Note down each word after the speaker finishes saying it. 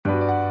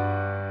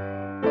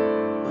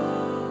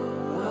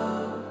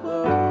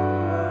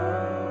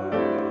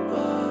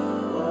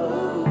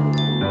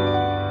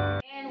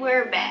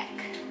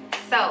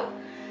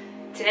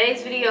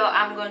today's video,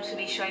 I'm going to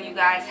be showing you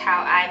guys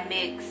how I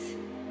mix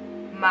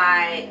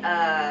my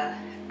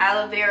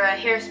aloe vera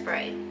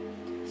hairspray.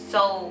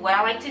 So what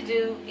I like to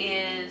do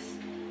is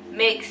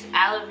mix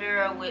aloe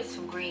vera with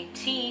some green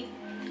tea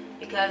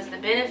because the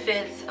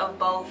benefits of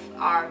both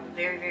are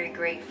very, very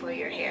great for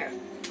your hair.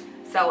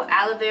 So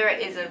aloe vera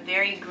is a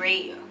very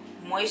great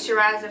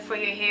moisturizer for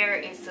your hair.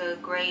 It's a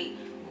great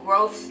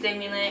growth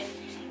stimulant.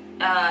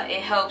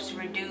 It helps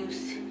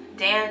reduce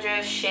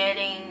dandruff,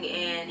 shedding,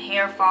 and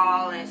hair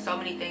fall, and so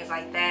many things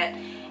like that.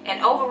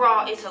 And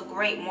overall, it's a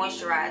great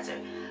moisturizer.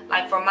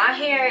 Like for my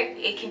hair,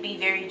 it can be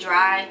very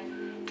dry,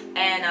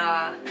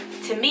 and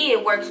to me,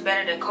 it works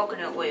better than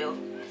coconut oil.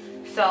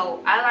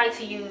 So I like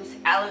to use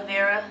aloe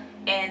vera,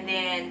 and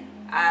then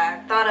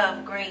I thought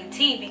of green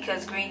tea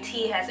because green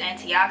tea has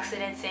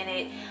antioxidants in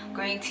it.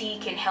 Green tea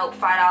can help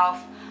fight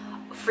off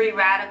free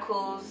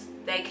radicals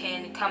that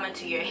can come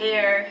into your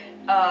hair.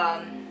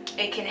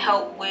 It can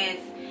help with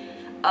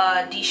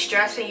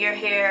de-stressing your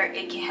hair.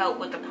 It can help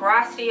with the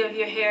porosity of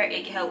your hair.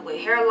 It can help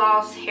with hair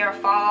loss, hair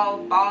fall,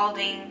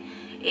 balding.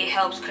 It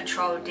helps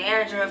control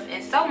dandruff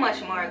and so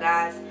much more,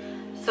 guys.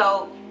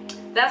 So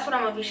that's what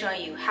I'm going to be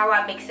showing you, how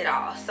I mix it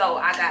all. So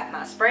I got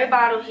my spray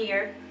bottle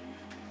here,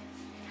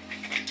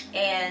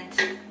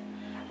 and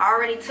I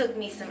already took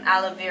me some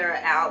aloe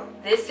vera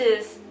out. This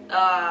is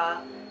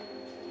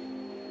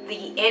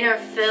the inner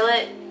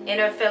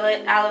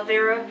fillet aloe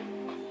vera.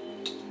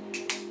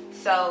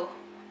 So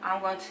I'm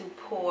going to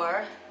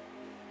pour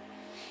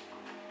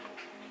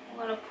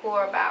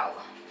about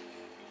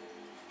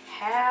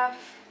half.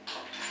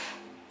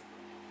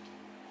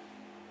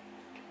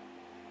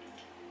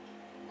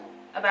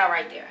 About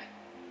right there.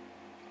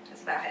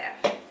 That's about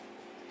half.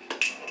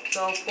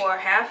 So pour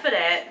half of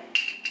that.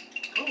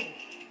 Ooh.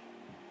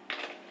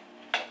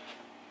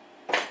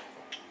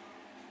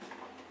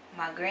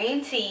 My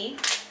green tea.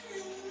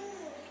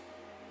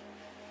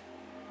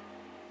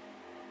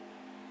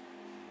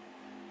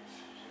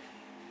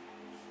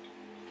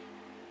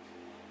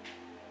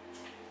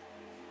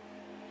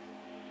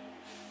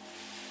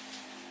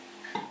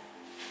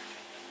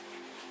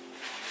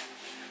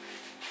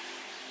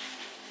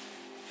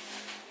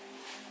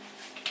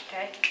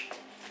 Okay.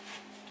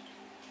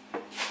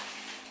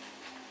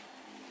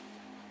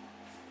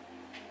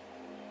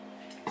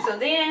 So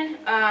then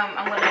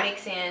I'm going to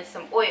mix in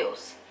some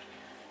oils.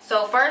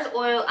 So first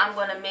oil I'm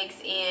going to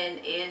mix in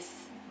is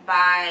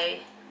by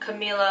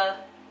Camille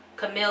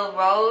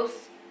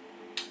Rose,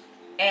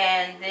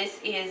 and this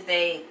is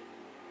the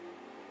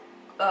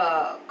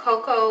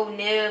Cocoa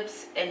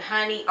Nibs and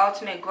Honey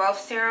Ultimate Growth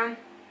Serum.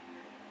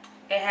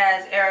 It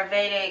has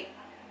Ayurvedic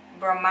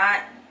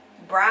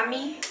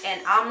brahmi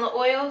and amla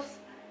oils.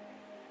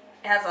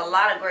 It has a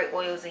lot of great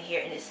oils in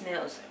here, and it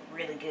smells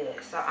really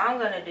good. So I'm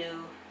gonna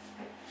do,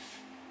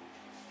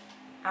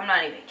 I'm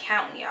not even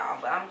counting y'all,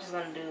 but I'm just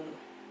gonna do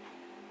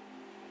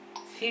a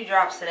few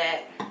drops of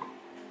that.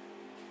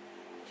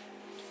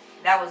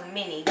 That was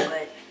mini,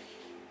 but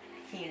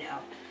you know.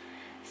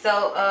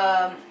 So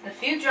a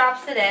few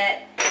drops of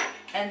that,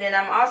 and then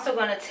I'm also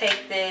gonna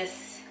take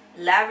this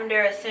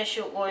lavender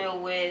essential oil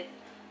with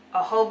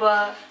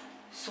jojoba,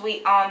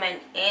 sweet almond,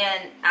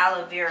 and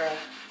aloe vera.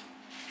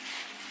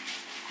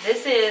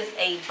 This is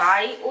a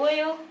body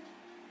oil,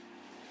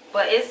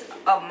 but it's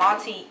a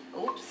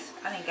oops,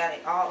 I didn't got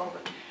it all over.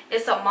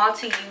 It's a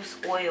multi-use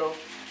oil.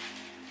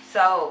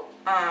 So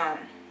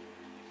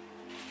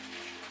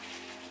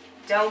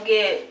don't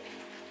get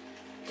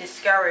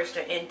discouraged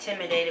or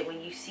intimidated when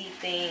you see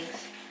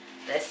things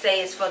that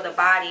say it's for the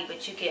body,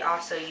 but you can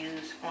also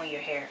use on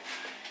your hair.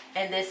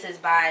 And this is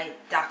by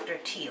Dr.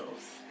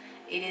 Teal's.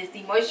 It is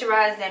the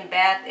Moisturizing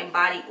Bath and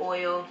Body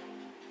Oil.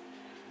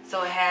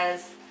 So it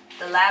has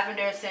the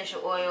lavender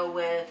essential oil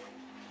with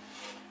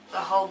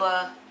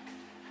jojoba,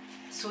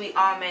 sweet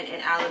almond,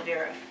 and aloe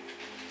vera.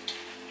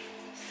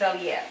 So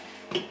yeah,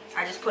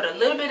 I just put a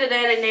little bit of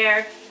that in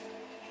there.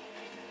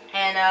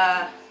 And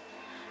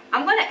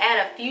I'm going to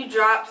add a few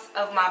drops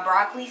of my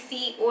broccoli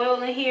seed oil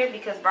in here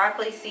because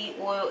broccoli seed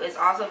oil is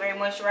also very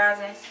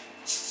moisturizing.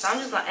 So I'm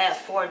just going to add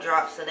 4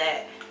 drops of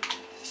that.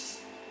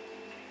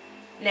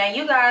 Now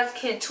you guys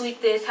can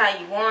tweak this how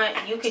you want.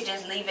 You could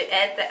just leave it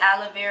at the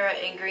aloe vera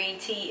and green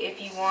tea if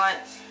you want.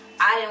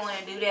 I didn't want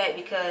to do that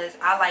because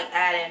I like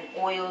adding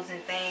oils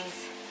and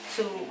things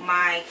to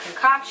my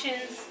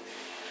concoctions.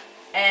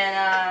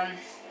 And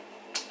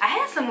I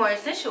had some more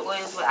essential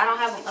oils, but I don't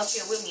have them up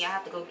here with me. I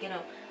have to go get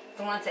them.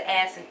 I wanted to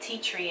add some tea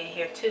tree in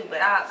here too,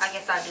 but I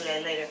guess I'll do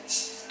that later.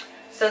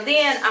 So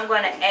then I'm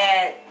going to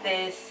add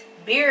this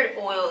beard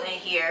oil in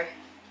here.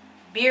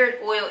 Beard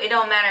oil, it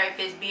don't matter if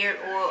it's beard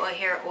oil or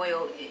hair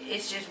oil.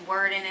 It's just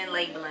wording and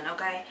labeling,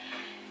 okay?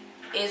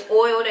 It's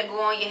oil that go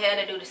on your hair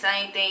to do the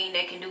same thing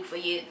that can do for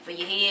your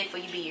head, for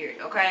your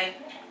beard, okay?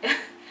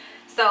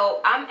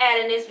 So I'm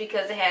adding this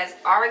because it has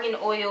argan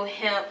oil,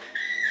 hemp,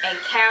 and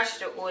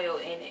castor oil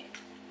in it.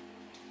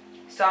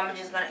 So I'm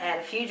just going to add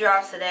a few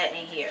drops of that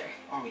in here.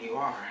 Oh, you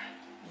are?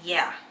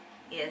 Yeah.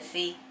 Yeah,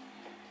 see?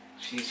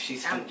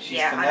 She's I'm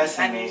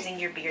finessing me. using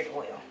your beard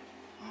oil.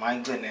 My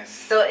goodness.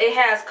 So it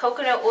has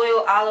coconut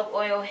oil, olive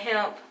oil,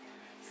 hemp,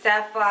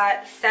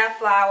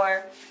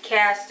 safflower,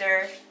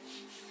 castor,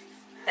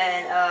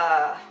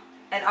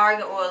 and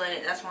argan oil in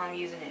it. That's why I'm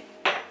using it.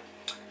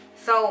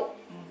 So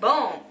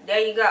boom, there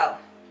you go.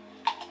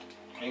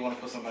 You want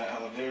to put some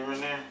aloe vera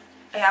in there?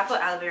 Yeah, I put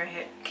aloe vera in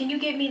here. Can you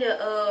get me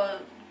the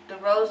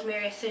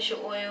rosemary essential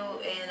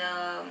oil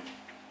and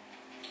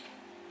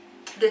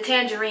the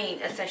tangerine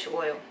essential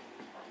oil?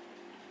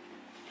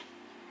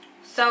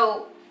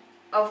 So,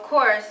 of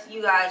course,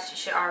 you guys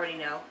should already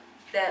know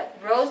that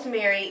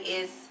rosemary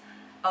is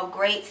a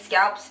great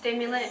scalp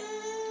stimulant,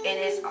 and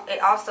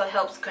it also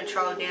helps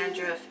control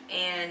dandruff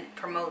and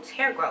promotes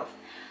hair growth.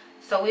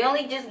 So we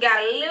only just got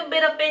a little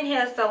bit up in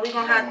here, so we're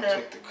gonna have to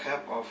take the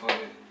cap off of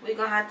it. We're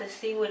gonna have to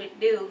see what it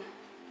do.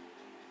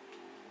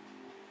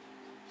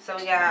 So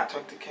we got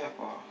take the cap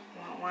off.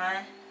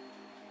 One.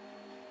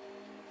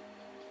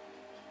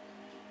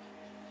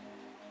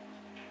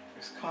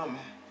 It's coming.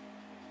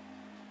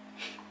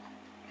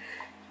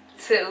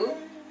 2.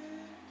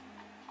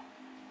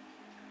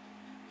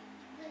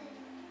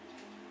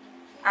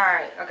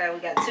 Alright, okay, we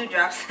got 2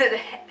 drops of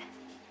that.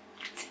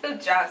 2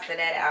 drops of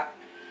that out.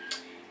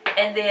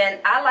 And then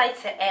I like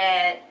to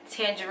add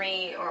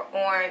tangerine or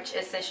orange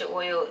essential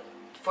oil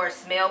for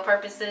smell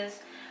purposes.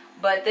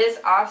 But this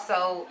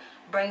also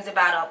brings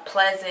about a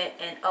pleasant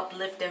and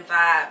uplifting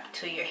vibe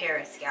to your hair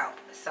and scalp.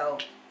 So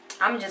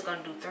I'm just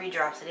going to do 3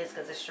 drops of this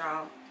because it's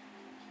strong.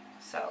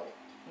 So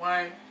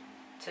 1,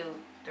 2,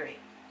 3.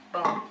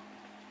 Boom.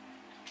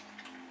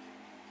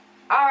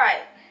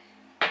 Alright.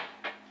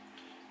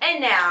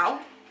 And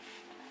now,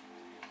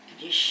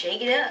 just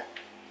shake it up.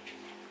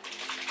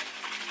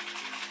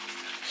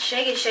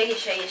 Shake it, shake it,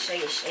 shake it,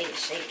 shake it, shake it,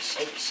 shake it,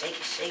 shake it, shake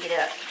it, shake it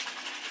up.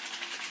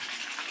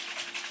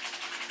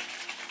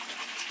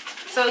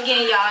 So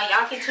again,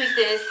 y'all can tweak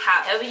this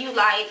however you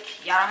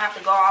like. Y'all don't have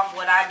to go off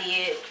what I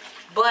did.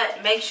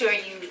 But make sure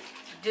you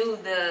do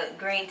the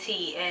green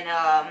tea and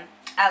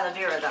aloe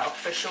vera though,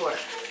 for sure.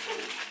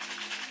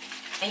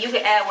 And you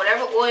can add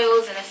whatever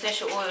oils and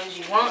essential oils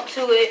you want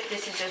to it.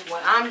 This is just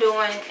what I'm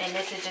doing, and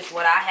this is just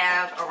what I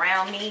have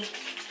around me.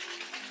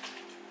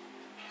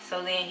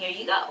 So then here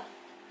you go.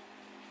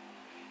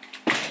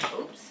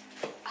 Oops.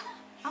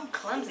 I'm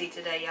clumsy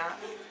today, y'all.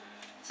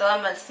 So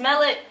I'm going to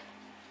smell it.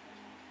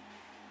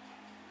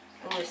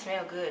 Oh, it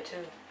smells good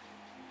too.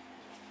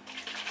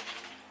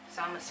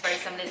 So I'm going to spray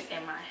some of this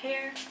in my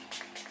hair.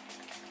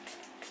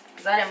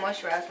 Because I didn't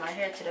moisturize my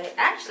hair today.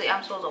 Actually,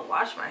 I'm supposed to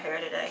wash my hair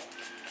today.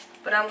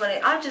 But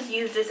I'll just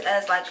use this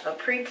as like a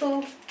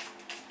pre-poo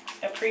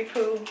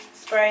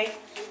spray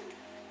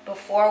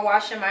before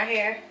washing my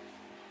hair.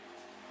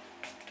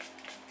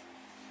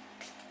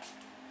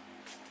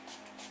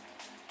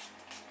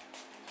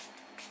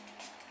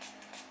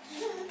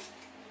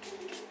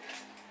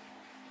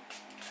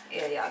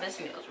 Yeah, y'all, this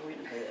smells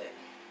really good.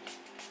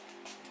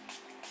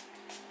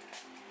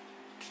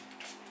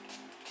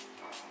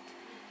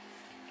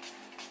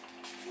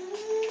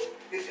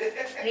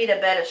 I need a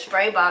better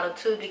spray bottle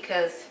too,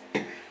 because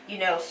you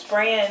know,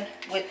 spraying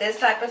with this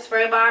type of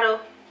spray bottle,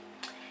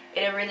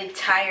 it'll really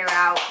tire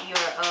out your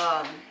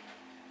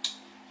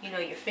you know,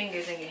 your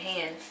fingers and your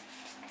hands.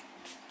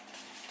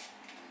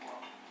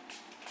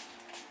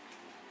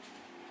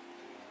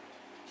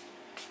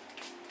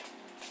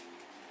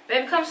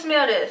 Baby, come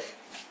smell this.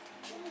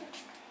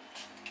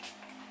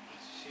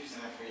 She's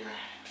not for you.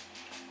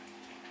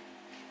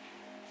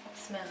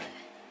 Smell it.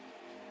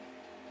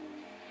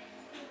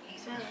 You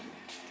smell it?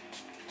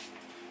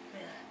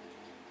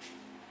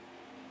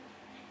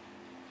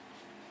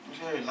 It's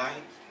very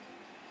light.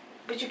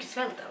 But you can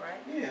smell it though, right?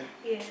 Yeah.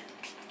 Yeah.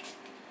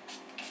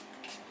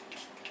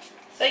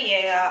 So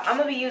yeah, I'm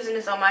gonna be using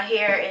this on my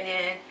hair, and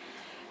then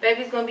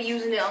baby's gonna be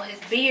using it on his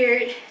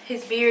beard.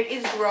 His beard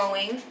is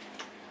growing,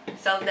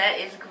 so that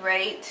is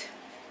great.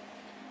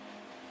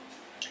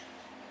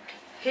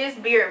 His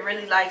beard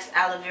really likes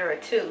aloe vera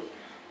too.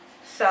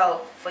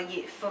 So for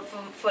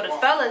the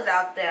fellas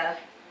out there,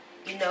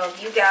 you know,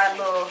 if you got a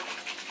little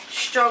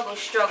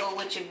struggle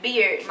with your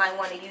beard, you might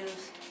want to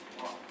use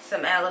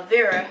some aloe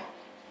vera.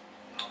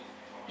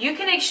 You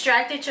can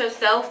extract it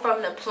yourself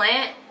from the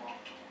plant,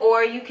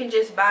 or you can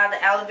just buy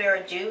the aloe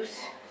vera juice.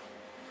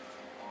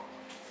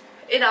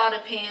 It all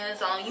depends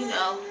on, you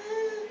know,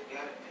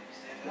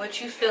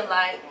 what you feel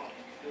like.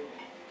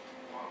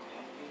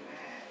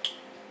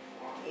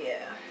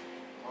 Yeah.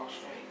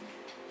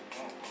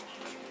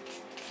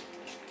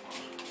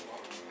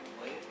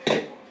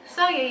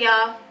 So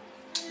yeah, y'all,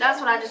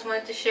 that's what I just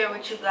wanted to share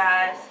with you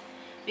guys,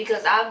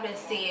 because I've been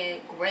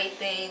seeing great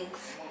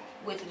things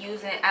with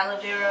using aloe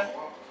vera,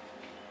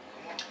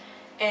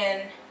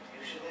 and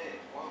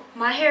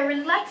my hair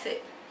really likes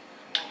it.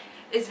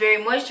 It's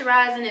very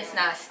moisturizing. It's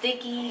not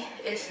sticky.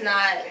 It's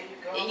not,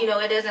 you know,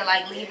 it doesn't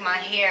like leave my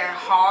hair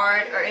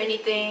hard or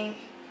anything.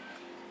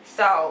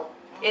 So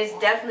it's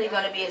definitely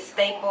going to be a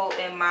staple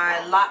in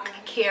my lock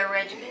care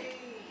regimen.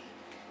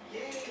 Yeah,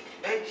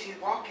 baby, she's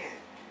walking.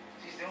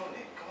 She's doing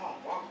it. Come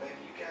on, walk, baby.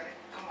 You got it.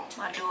 Come on.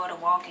 My daughter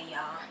walking,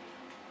 y'all.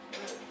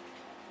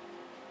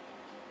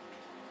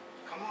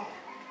 Come on.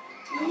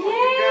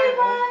 Yay,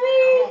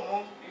 mommy. Come on,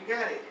 Mom. You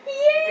got it.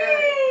 Yay. You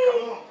got it.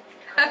 Come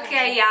on.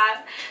 Okay,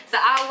 y'all. So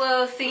I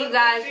will see you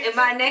guys in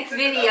my next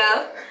video.